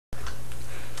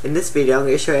In this video, I'm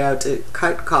going to show you how to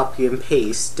cut, copy, and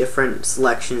paste different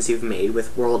selections you've made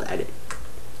with World Edit.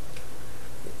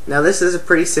 Now this is a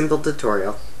pretty simple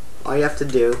tutorial. All you have to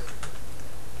do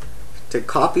to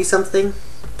copy something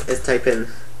is type in,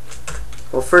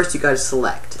 well, first you got to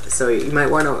select. So you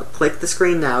might want to click the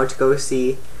screen now to go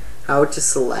see how to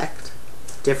select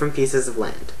different pieces of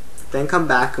land. Then come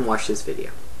back and watch this video.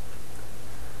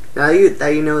 Now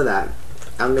that you know that,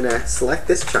 I'm going to select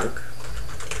this chunk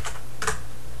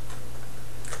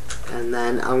and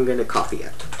then I'm going to copy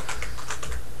it.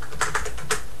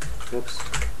 Whoops.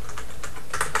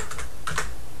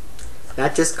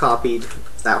 That just copied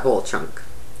that whole chunk.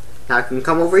 Now I can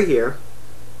come over here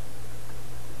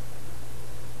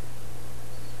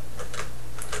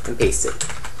and paste it.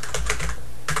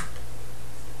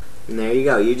 And there you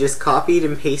go. You just copied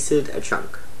and pasted a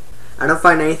chunk. I don't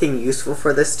find anything useful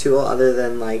for this tool other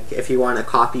than like if you want to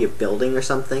copy a building or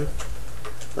something,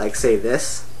 like say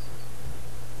this,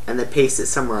 and then paste it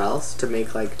somewhere else to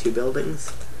make like two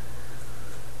buildings.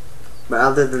 But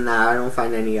other than that, I don't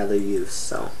find any other use.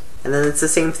 So, and then it's the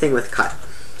same thing with cut.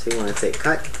 So you want to say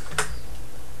cut.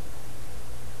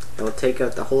 It will take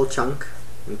out the whole chunk.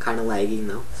 I'm kind of lagging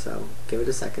though, so give it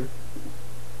a second.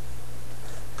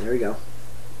 There we go.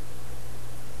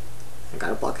 I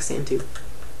got a block of sand too.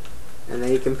 And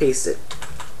then you can paste it.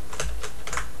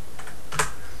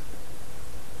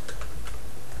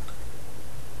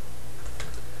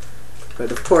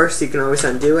 But of course, you can always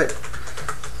undo it.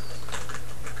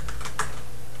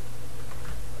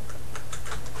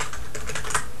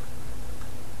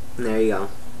 And there you go.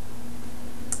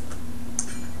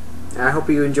 And I hope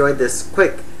you enjoyed this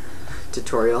quick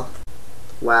tutorial.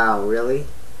 Wow, really?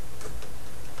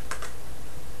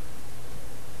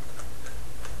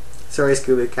 Sorry,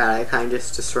 Scuba Cat, I kinda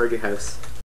just destroyed your house.